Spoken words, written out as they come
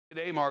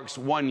Today marks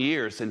 1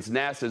 year since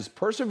NASA's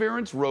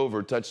Perseverance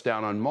rover touched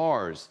down on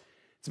Mars.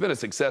 It's been a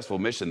successful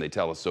mission, they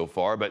tell us so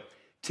far, but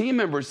team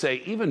members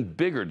say even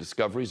bigger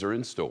discoveries are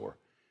in store.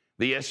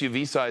 The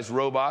SUV-sized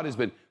robot has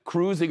been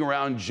cruising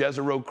around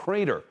Jezero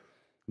Crater.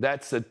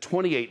 That's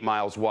 28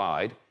 miles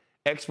wide.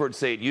 Experts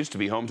say it used to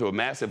be home to a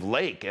massive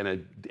lake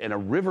and a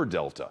river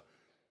delta.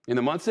 In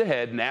the months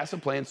ahead, NASA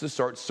plans to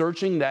start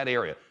searching that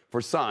area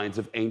for signs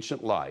of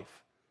ancient life.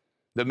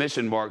 The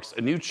mission marks a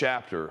new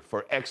chapter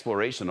for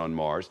exploration on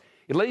Mars.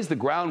 It lays the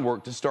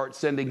groundwork to start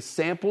sending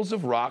samples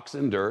of rocks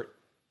and dirt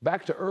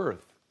back to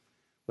Earth.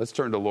 Let's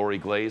turn to Lori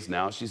Glaze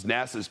now. She's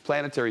NASA's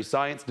Planetary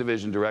Science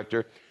Division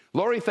Director.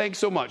 Lori, thanks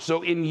so much.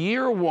 So in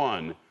year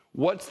one,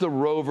 what's the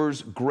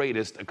rover's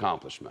greatest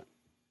accomplishment?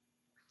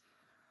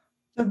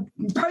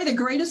 Probably the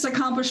greatest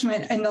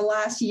accomplishment in the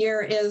last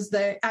year is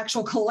the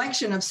actual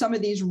collection of some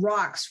of these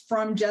rocks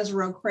from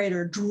Jezero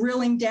Crater,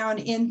 drilling down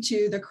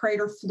into the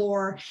crater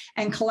floor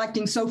and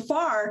collecting so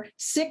far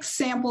 6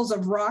 samples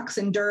of rocks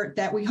and dirt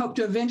that we hope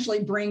to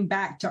eventually bring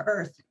back to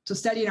Earth to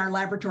study in our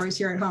laboratories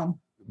here at home.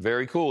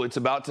 Very cool. It's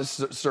about to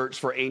search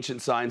for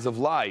ancient signs of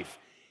life.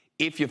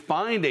 If you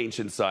find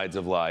ancient signs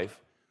of life,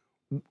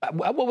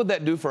 what would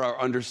that do for our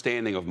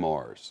understanding of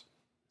Mars?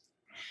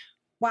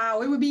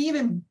 Wow, it would be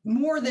even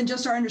more than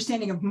just our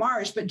understanding of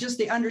Mars, but just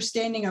the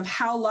understanding of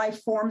how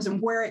life forms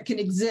and where it can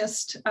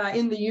exist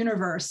in the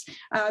universe.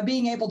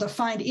 Being able to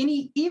find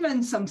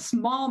even some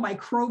small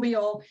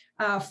microbial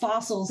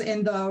fossils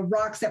in the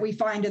rocks that we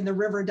find in the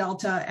river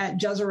delta at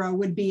Jezero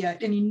would be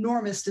an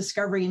enormous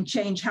discovery and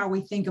change how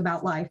we think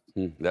about life.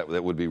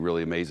 That would be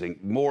really amazing.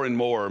 More and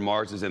more,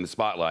 Mars is in the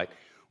spotlight.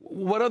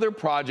 What other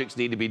projects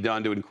need to be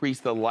done to increase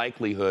the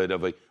likelihood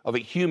of a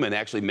human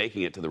actually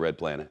making it to the red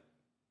planet?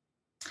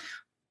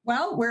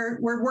 Well,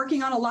 we're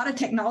working on a lot of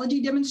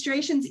technology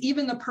demonstrations.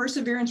 Even the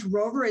Perseverance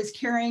rover is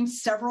carrying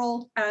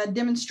several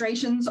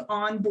demonstrations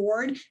on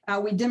board.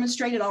 We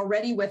demonstrated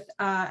already with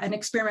an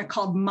experiment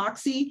called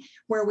MOXIE,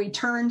 where we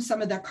turned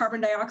some of the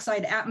carbon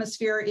dioxide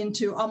atmosphere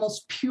into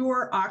almost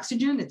pure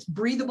oxygen. It's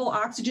breathable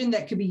oxygen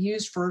that could be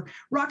used for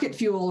rocket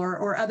fuel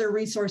or other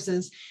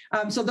resources.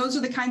 So those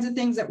are the kinds of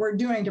things that we're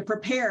doing to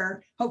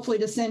prepare, hopefully,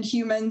 to send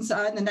humans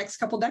in the next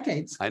couple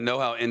decades. I know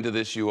how into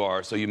this you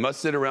are, so you must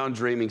sit around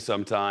dreaming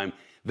sometime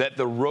that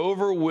the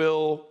rover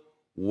will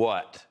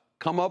what?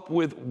 Come up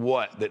with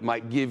what that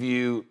might give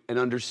you an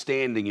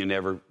understanding you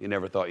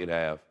never thought you'd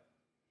have?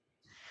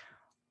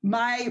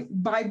 My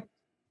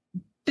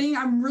thing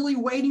I'm really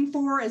waiting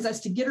for is us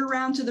to get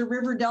around to the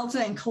river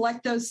delta and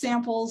collect those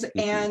samples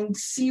and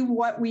see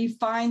what we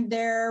find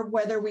there,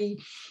 whether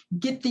we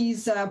get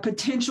these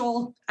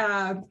potential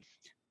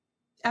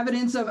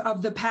evidence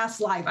of the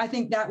past life. I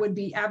think that would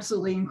be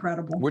absolutely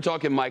incredible. We're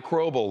talking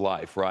microbial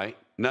life, right?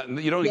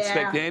 You don't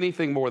expect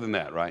anything more than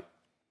that, right?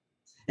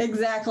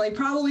 Exactly.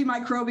 Probably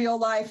microbial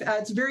life.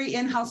 It's very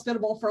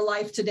inhospitable for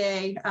life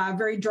today,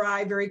 very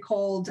dry, very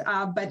cold,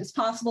 but it's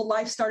possible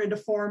life started to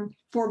form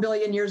 4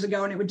 billion years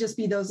ago, and it would just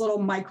be those little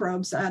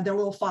microbes, their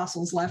little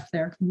fossils left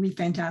there. It would be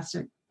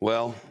fantastic.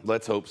 Well,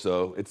 let's hope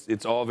so.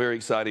 It's all very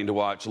exciting to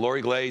watch.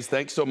 Lori Glaze,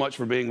 thanks so much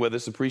for being with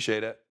us. Appreciate it.